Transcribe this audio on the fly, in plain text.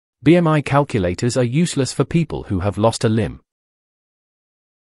BMI calculators are useless for people who have lost a limb.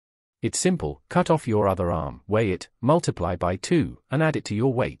 It's simple: cut off your other arm, weigh it, multiply by 2, and add it to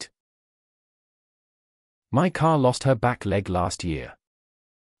your weight. My car lost her back leg last year.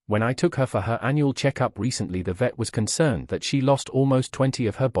 When I took her for her annual checkup recently, the vet was concerned that she lost almost 20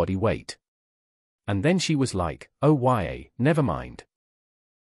 of her body weight. And then she was like, "Oh yeah, never mind."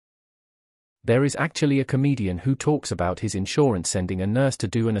 There is actually a comedian who talks about his insurance sending a nurse to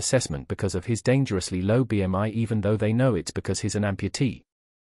do an assessment because of his dangerously low BMI, even though they know it's because he's an amputee.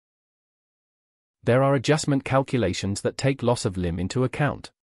 There are adjustment calculations that take loss of limb into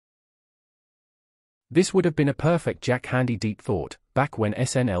account. This would have been a perfect Jack Handy deep thought, back when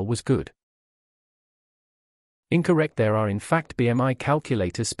SNL was good. Incorrect. There are in fact BMI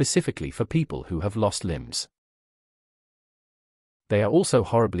calculators specifically for people who have lost limbs. They are also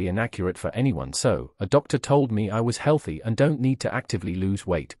horribly inaccurate for anyone. So, a doctor told me I was healthy and don't need to actively lose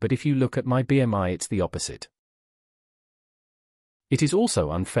weight, but if you look at my BMI, it's the opposite. It is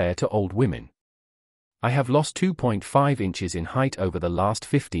also unfair to old women. I have lost 2.5 inches in height over the last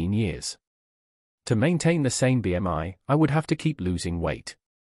 15 years. To maintain the same BMI, I would have to keep losing weight.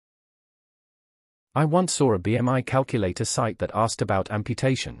 I once saw a BMI calculator site that asked about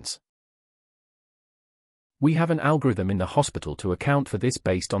amputations. We have an algorithm in the hospital to account for this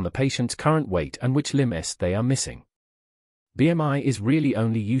based on the patient's current weight and which limbs they are missing. BMI is really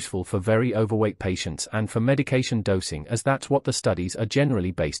only useful for very overweight patients and for medication dosing, as that's what the studies are generally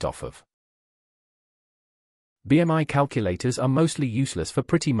based off of. BMI calculators are mostly useless for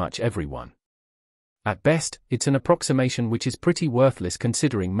pretty much everyone. At best, it's an approximation which is pretty worthless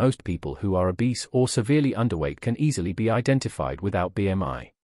considering most people who are obese or severely underweight can easily be identified without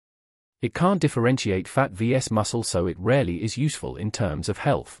BMI. It can't differentiate fat vs muscle, so it rarely is useful in terms of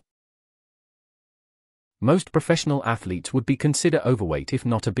health. Most professional athletes would be considered overweight if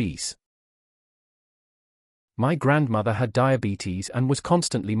not obese. My grandmother had diabetes and was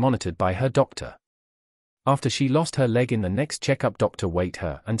constantly monitored by her doctor. After she lost her leg in the next checkup, doctor weighed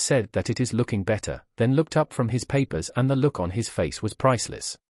her and said that it is looking better, then looked up from his papers and the look on his face was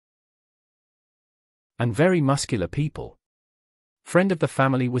priceless. And very muscular people. Friend of the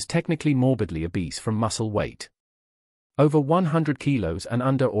family was technically morbidly obese from muscle weight. Over 100 kilos and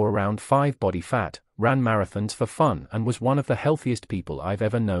under or around 5 body fat, ran marathons for fun and was one of the healthiest people I've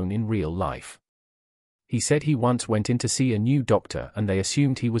ever known in real life. He said he once went in to see a new doctor and they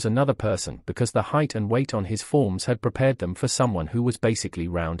assumed he was another person because the height and weight on his forms had prepared them for someone who was basically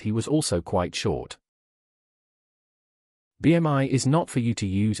round. He was also quite short. BMI is not for you to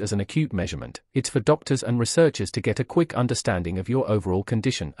use as an acute measurement, it's for doctors and researchers to get a quick understanding of your overall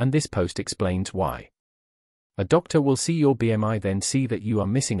condition, and this post explains why. A doctor will see your BMI, then see that you are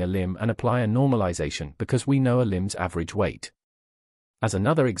missing a limb and apply a normalization because we know a limb's average weight. As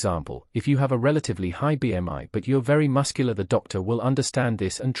another example, if you have a relatively high BMI but you're very muscular, the doctor will understand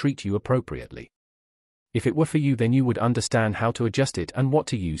this and treat you appropriately. If it were for you, then you would understand how to adjust it and what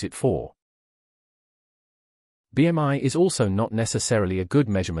to use it for. BMI is also not necessarily a good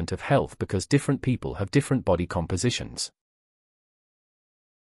measurement of health because different people have different body compositions.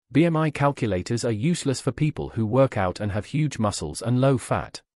 BMI calculators are useless for people who work out and have huge muscles and low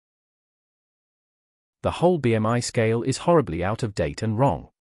fat. The whole BMI scale is horribly out of date and wrong.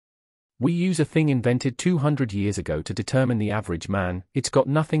 We use a thing invented 200 years ago to determine the average man. It's got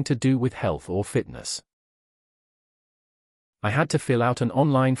nothing to do with health or fitness. I had to fill out an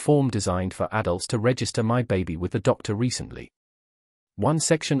online form designed for adults to register my baby with the doctor recently. One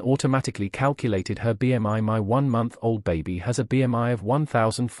section automatically calculated her BMI. My 1-month-old baby has a BMI of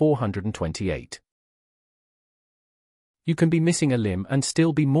 1,428. You can be missing a limb and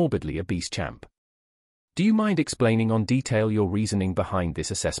still be morbidly obese, champ. Do you mind explaining on detail your reasoning behind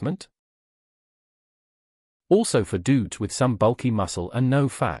this assessment? Also for dudes with some bulky muscle and no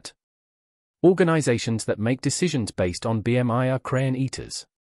fat. Organizations that make decisions based on BMI are crayon eaters.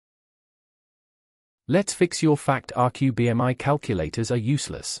 Let's fix your fact. RQ BMI calculators are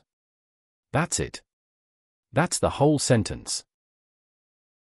useless. That's it. That's the whole sentence.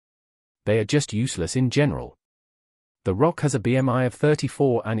 They are just useless in general. The Rock has a BMI of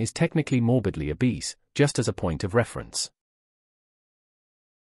 34 and is technically morbidly obese, just as a point of reference.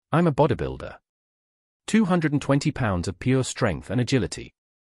 I'm a bodybuilder. 220 pounds of pure strength and agility.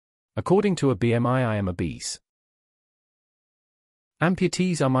 According to a BMI, I am obese.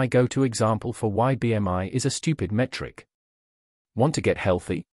 Amputees are my go-to example for why BMI is a stupid metric. Want to get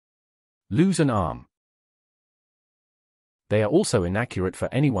healthy? Lose an arm. They are also inaccurate for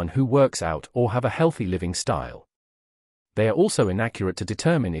anyone who works out or have a healthy living style. They are also inaccurate to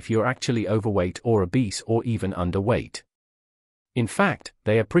determine if you're actually overweight or obese or even underweight. In fact,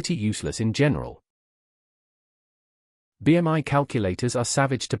 they are pretty useless in general. BMI calculators are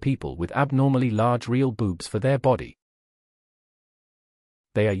savage to people with abnormally large real boobs for their body.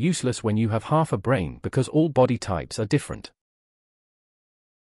 They are useless when you have half a brain because all body types are different.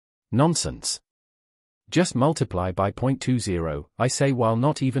 Nonsense. Just multiply by 0.20, I say, while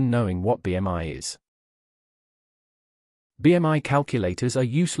not even knowing what BMI is. BMI calculators are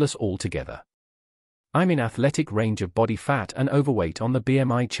useless altogether. I'm in athletic range of body fat and overweight on the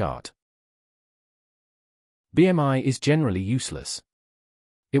BMI chart. BMI is generally useless.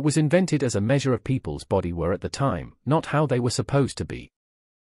 It was invented as a measure of people's body were at the time, not how they were supposed to be.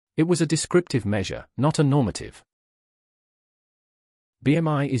 It was a descriptive measure, not a normative.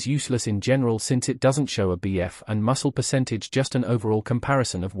 BMI is useless in general since it doesn't show a BF and muscle percentage, just an overall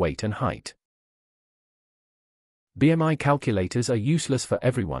comparison of weight and height. BMI calculators are useless for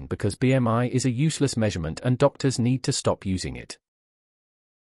everyone because BMI is a useless measurement and doctors need to stop using it.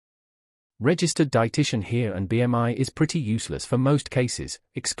 Registered dietitian here, and BMI is pretty useless for most cases,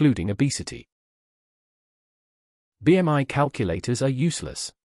 excluding obesity. BMI calculators are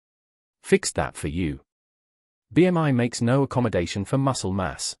useless. Fixed that for you. BMI makes no accommodation for muscle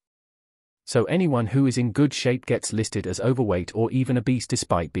mass. So anyone who is in good shape gets listed as overweight or even obese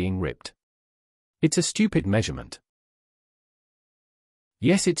despite being ripped. It's a stupid measurement.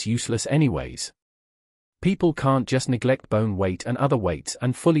 Yes, it's useless anyways. People can't just neglect bone weight and other weights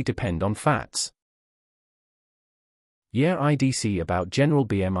and fully depend on fats. Yeah, IDC about general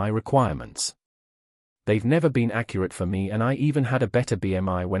BMI requirements. They've never been accurate for me, and I even had a better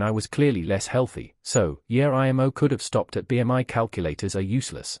BMI when I was clearly less healthy, so, yeah, IMO could have stopped at BMI calculators are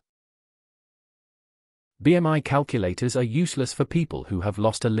useless. BMI calculators are useless for people who have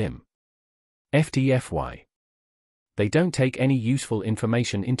lost a limb. FTFY. They don't take any useful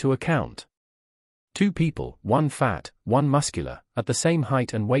information into account. Two people, one fat, one muscular, at the same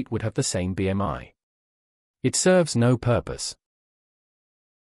height and weight would have the same BMI. It serves no purpose.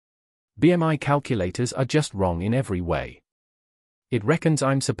 BMI calculators are just wrong in every way. It reckons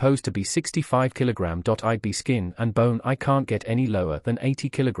I'm supposed to be 65 kg. I'd be skin and bone, I can't get any lower than 80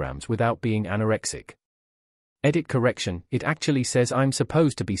 kg without being anorexic. Edit correction, it actually says I'm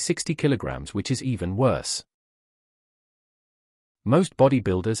supposed to be 60 kg, which is even worse. Most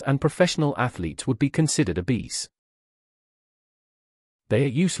bodybuilders and professional athletes would be considered obese. They are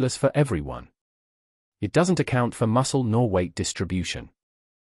useless for everyone. It doesn't account for muscle nor weight distribution.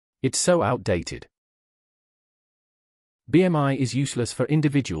 It's so outdated. BMI is useless for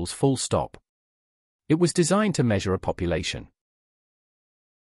individuals, full stop. It was designed to measure a population.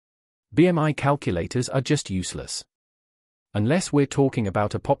 BMI calculators are just useless. Unless we're talking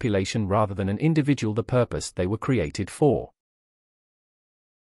about a population rather than an individual, the purpose they were created for.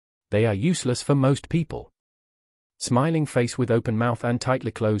 They are useless for most people. Smiling face with open mouth and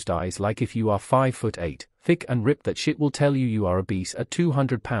tightly closed eyes, like if you are 5'8", thick and ripped, that shit will tell you are obese at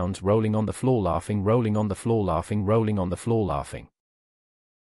 200 pounds, rolling on the floor laughing, rolling on the floor laughing, rolling on the floor laughing.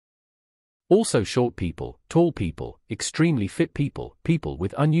 Also short people, tall people, extremely fit people, people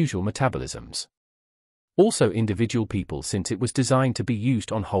with unusual metabolisms. Also individual people, since it was designed to be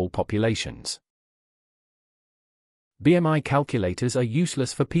used on whole populations. BMI calculators are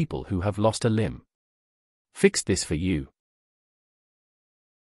useless for people who have lost a limb. Fixed this for you.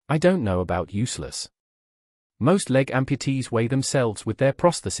 I don't know about useless. Most leg amputees weigh themselves with their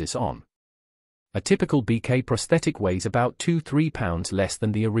prosthesis on. A typical BK prosthetic weighs about 2-3 pounds less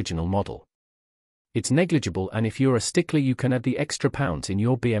than the original model. It's negligible, and if you're a stickler you can add the extra pounds in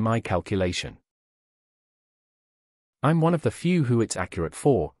your BMI calculation. I'm one of the few who it's accurate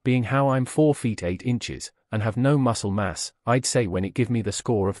for, being how I'm 4 feet 8 inches, and have no muscle mass. I'd say when it give me the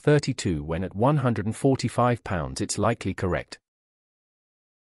score of 32 when at 145 pounds it's likely correct.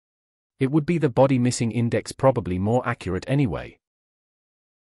 It would be the body missing index, probably more accurate anyway.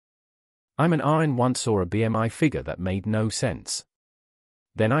 I'm an RN, once saw a BMI figure that made no sense.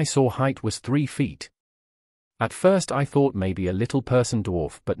 Then I saw height was 3 feet. At first I thought maybe a little person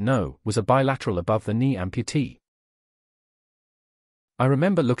dwarf, but no, was a bilateral above the knee amputee. I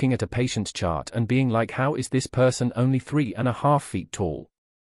remember looking at a patient's chart and being like, how is this person only 3.5 feet tall?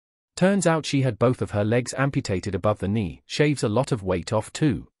 Turns out she had both of her legs amputated above the knee, shaves a lot of weight off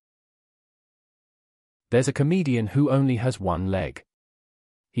too. There's a comedian who only has one leg.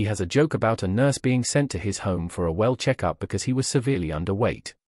 He has a joke about a nurse being sent to his home for a well checkup because he was severely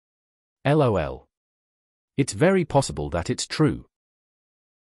underweight. LOL. It's very possible that it's true.